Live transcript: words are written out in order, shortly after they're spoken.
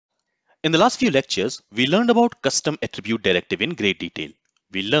In the last few lectures, we learned about custom attribute directive in great detail.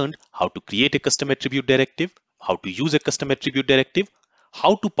 We learned how to create a custom attribute directive, how to use a custom attribute directive,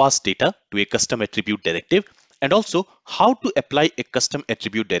 how to pass data to a custom attribute directive, and also how to apply a custom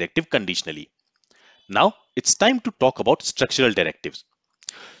attribute directive conditionally. Now it's time to talk about structural directives.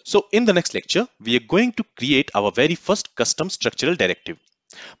 So in the next lecture, we are going to create our very first custom structural directive.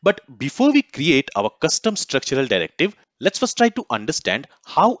 But before we create our custom structural directive, let's first try to understand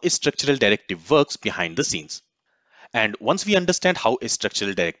how a structural directive works behind the scenes. And once we understand how a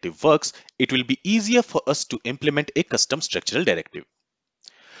structural directive works, it will be easier for us to implement a custom structural directive.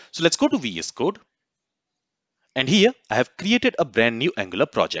 So let's go to VS Code. And here I have created a brand new Angular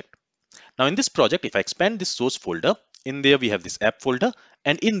project. Now in this project, if I expand this source folder, in there we have this app folder,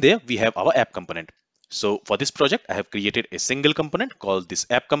 and in there we have our app component. So for this project, I have created a single component called this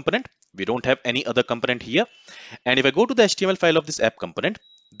app component. We don't have any other component here. And if I go to the HTML file of this app component,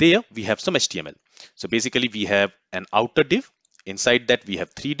 there we have some HTML. So basically we have an outer div. Inside that we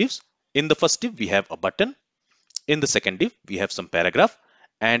have three divs. In the first div, we have a button. In the second div, we have some paragraph.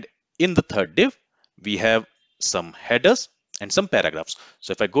 And in the third div, we have some headers and some paragraphs.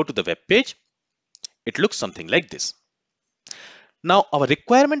 So if I go to the web page, it looks something like this. Now our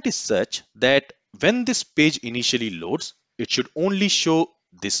requirement is such that when this page initially loads, it should only show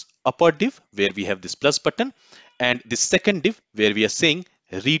this upper div where we have this plus button and this second div where we are saying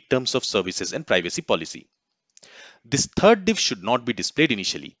read terms of services and privacy policy. This third div should not be displayed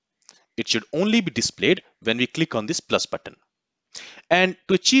initially. It should only be displayed when we click on this plus button. And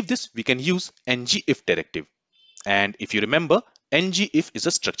to achieve this, we can use NGIF directive. And if you remember, NGIF is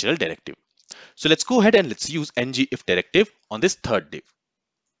a structural directive. So let's go ahead and let's use NGIF directive on this third div.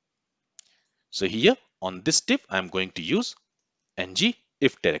 So here on this div, I'm going to use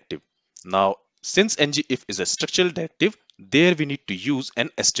NGIF directive. Now, since NGIF is a structural directive, there we need to use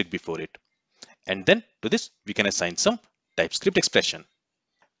an asterisk before it. And then to this, we can assign some TypeScript expression.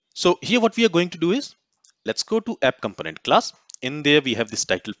 So here what we are going to do is, let's go to app component class. In there we have this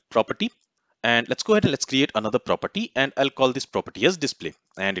title property. And let's go ahead and let's create another property, and I'll call this property as display,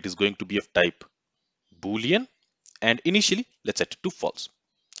 and it is going to be of type Boolean, and initially let's set it to false.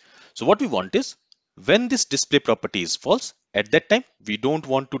 So what we want is when this display property is false, at that time we don't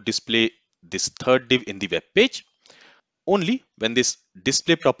want to display this third div in the web page. Only when this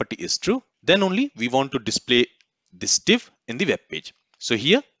display property is true, then only we want to display this div in the web page. So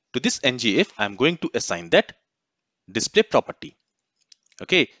here to this NGIF, I'm going to assign that display property.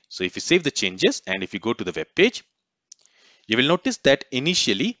 Okay, so if you save the changes and if you go to the web page, you will notice that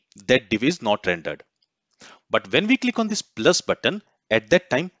initially that div is not rendered. But when we click on this plus button, at that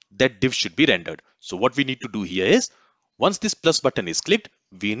time that div should be rendered. So what we need to do here is, once this plus button is clicked,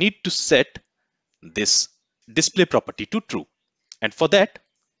 we need to set this display property to true. And for that,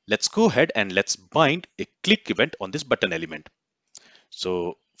 let's go ahead and let's bind a click event on this button element.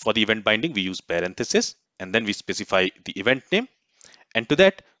 So for the event binding, we use parenthesis and then we specify the event name. And to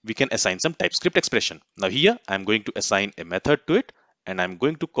that, we can assign some TypeScript expression. Now here, I'm going to assign a method to it, and I'm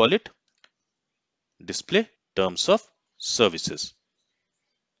going to call it display terms of services.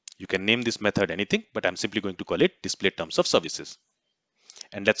 You can name this method anything, but I'm simply going to call it display terms of services.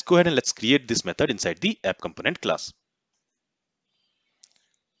 And let's go ahead and let's create this method inside the app component class.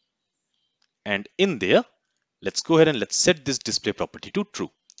 And in there, let's go ahead and let's set this display property to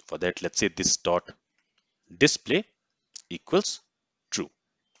true. For that, let's say this dot display equals true.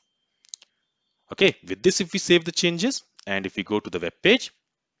 Okay, with this, if we save the changes and if we go to the web page,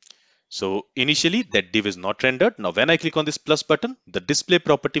 so initially that div is not rendered. Now when I click on this plus button, the display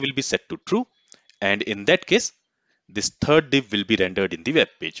property will be set to true. And in that case, this third div will be rendered in the web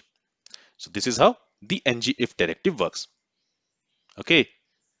page. So this is how the NGIF directive works. Okay,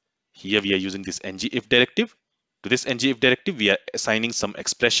 here we are using this NGIF directive. To this NGIF directive, we are assigning some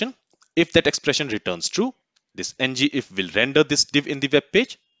expression. If that expression returns true, this NGIF will render this div in the web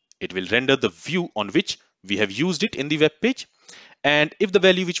page. It will render the view on which we have used it in the web page. And if the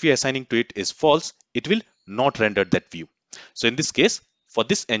value which we are assigning to it is false, it will not render that view. So in this case, for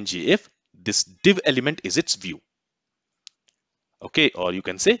this NGIF, this div element is its view. Okay, or you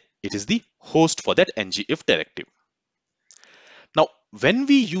can say it is the host for that NGIF directive. Now, when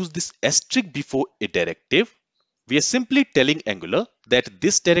we use this asterisk before a directive, we are simply telling Angular that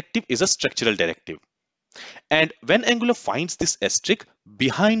this directive is a structural directive. And when Angular finds this asterisk,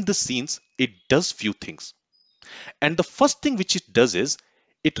 behind the scenes, it does few things. And the first thing which it does is,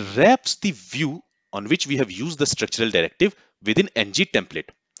 it wraps the view on which we have used the structural directive within ng template.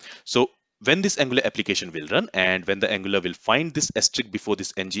 So when this Angular application will run and when the Angular will find this asterisk before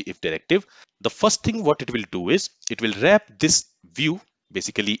this NGIF directive, the first thing what it will do is, it will wrap this view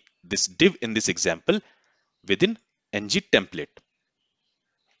basically this div in this example within ng template.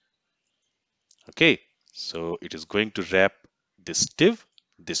 Okay, so it is going to wrap this div,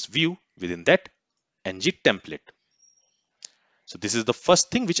 this view within that ng template. So this is the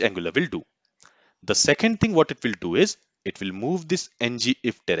first thing which Angular will do. The second thing what it will do is it will move this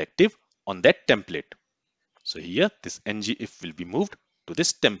NGIF directive on that template. So here this NGIF will be moved to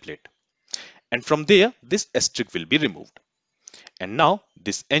this template, and from there this asterisk will be removed. And now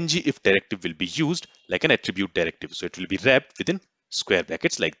this NGIF directive will be used like an attribute directive. So it will be wrapped within square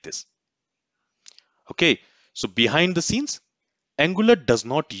brackets like this. Okay, so behind the scenes, Angular does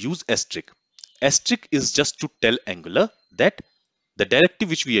not use asterisk. Asterisk is just to tell Angular that the directive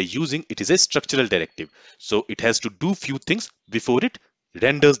which we are using, it is a structural directive. So it has to do few things before it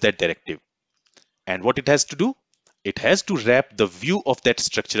renders that directive. And what it has to do? It has to wrap the view of that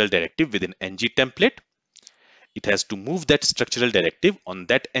structural directive within ng template. It has to move that structural directive on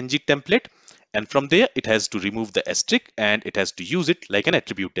that ng template. And from there, it has to remove the asterisk and it has to use it like an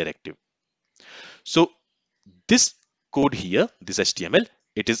attribute directive. So this code here, this HTML,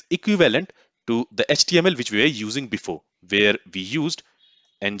 it is equivalent to the HTML which we were using before, where we used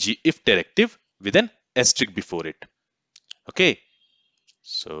NGIF directive with an asterisk before it. Okay,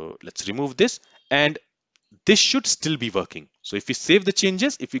 so let's remove this, and this should still be working. So if we save the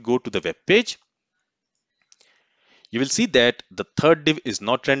changes, if we go to the web page, you will see that the third div is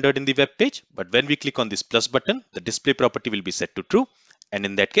not rendered in the web page, but when we click on this plus button, the display property will be set to true, and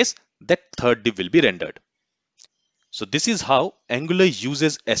in that case, that third div will be rendered. So this is how Angular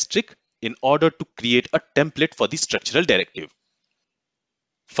uses asterisk in order to create a template for the structural directive.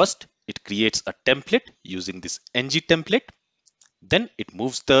 First, it creates a template using this ng template. Then it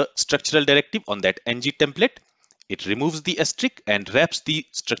moves the structural directive on that ng template. It removes the asterisk and wraps the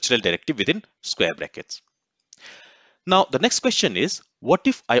structural directive within square brackets. Now, the next question is, what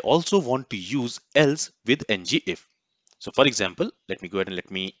if I also want to use else with ngIf? So for example, let me go ahead and let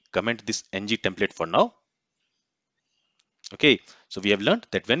me comment this ng template for now. Okay, so we have learned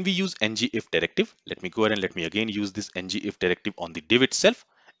that when we use NGIF directive, let me go ahead and let me again use this NGIF directive on the div itself.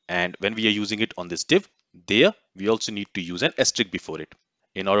 And when we are using it on this div, there we also need to use an asterisk before it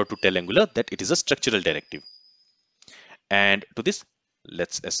in order to tell Angular that it is a structural directive. And to this,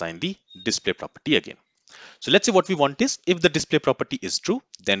 let's assign the display property again. So let's say what we want is, if the display property is true,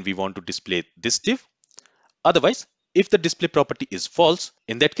 then we want to display this div. Otherwise, if the display property is false,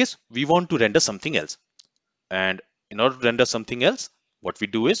 in that case, we want to render something else. And in order to render something else, what we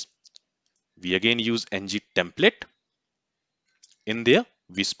do is we again use ng template. In there,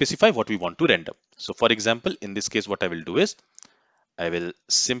 we specify what we want to render. So for example, in this case, what I will do is I will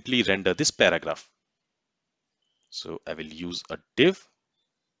simply render this paragraph. So I will use a div,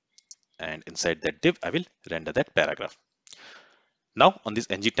 and inside that div, I will render that paragraph. Now on this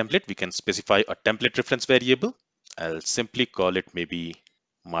ng template, we can specify a template reference variable. I'll simply call it maybe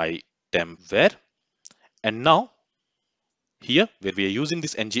my temp_var. And now here, where we are using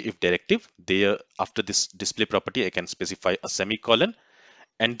this ngIf directive, there after this display property, I can specify a semicolon,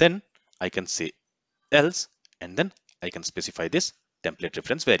 and then I can say else, and then I can specify this template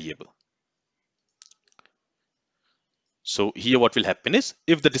reference variable. So here what will happen is,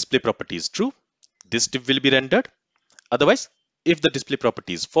 if the display property is true, this div will be rendered. Otherwise, if the display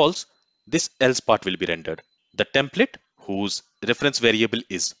property is false, this else part will be rendered. The template whose reference variable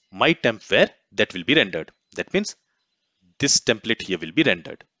is my temp_var, that will be rendered. That means this template here will be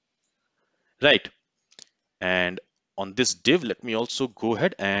rendered, right? And on this div, let me also go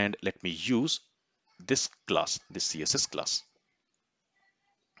ahead and let me use this class, this CSS class,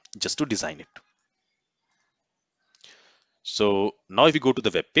 just to design it. So now if you go to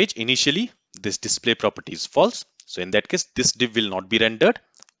the web page, initially this display property is false. So in that case, this div will not be rendered.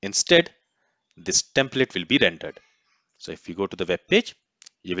 Instead, this template will be rendered. So if you go to the web page,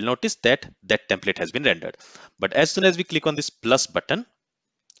 you will notice that that template has been rendered. But as soon as we click on this plus button,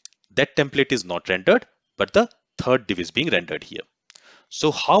 that template is not rendered, but the third div is being rendered here.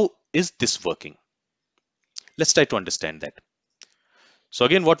 So how is this working? Let's try to understand that. So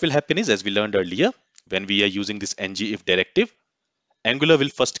again, what will happen is, as we learned earlier, when we are using this ngIf directive, Angular will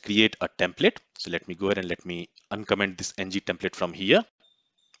first create a template. So let me go ahead and let me uncomment this ng template from here,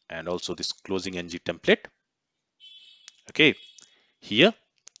 and also this closing ng template. Okay, here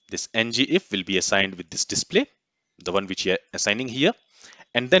this ngIf will be assigned with this display, the one which you are assigning here,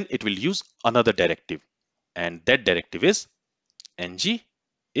 and then it will use another directive, and that directive is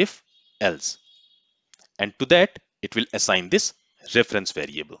ngIf else, and to that it will assign this reference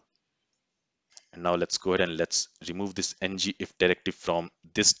variable. And now let's go ahead and let's remove this ngIf directive from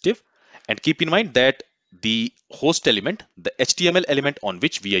this div, and keep in mind that the host element, the HTML element on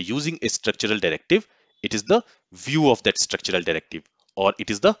which we are using a structural directive, it is the view of that structural directive, or it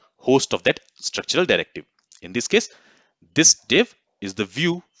is the host of that structural directive. In this case, this div is the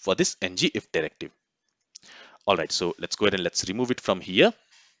view for this NGIF directive. All right, so let's go ahead and let's remove it from here.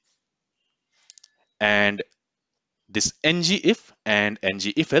 And this NGIF and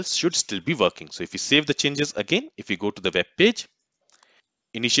NGIF else should still be working. So if we save the changes again, if we go to the web page,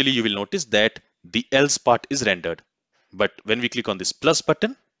 initially you will notice that the else part is rendered. But when we click on this plus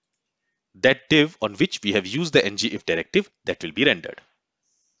button, that div on which we have used the NGIF directive, that will be rendered.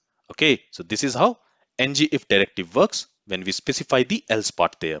 Okay, so this is how NGIF directive works when we specify the else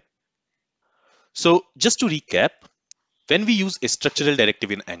part there. So just to recap, when we use a structural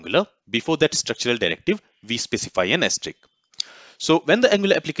directive in Angular, before that structural directive, we specify an asterisk. So when the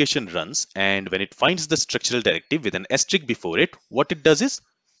Angular application runs and when it finds the structural directive with an asterisk before it, what it does is,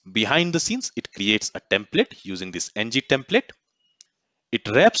 behind the scenes, it creates a template using this ng template. It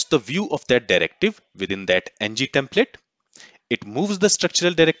wraps the view of that directive within that ng template. It moves the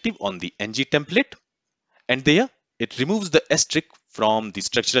structural directive on the ng template, and there it removes the asterisk from the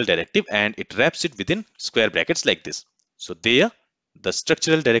structural directive and it wraps it within square brackets like this. So there, the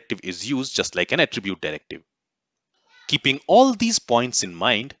structural directive is used just like an attribute directive. Keeping all these points in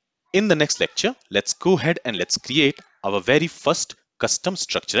mind, in the next lecture, let's go ahead and let's create our very first custom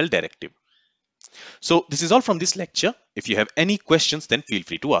structural directive. So this is all from this lecture. If you have any questions, then feel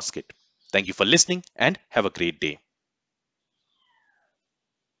free to ask it. Thank you for listening and have a great day.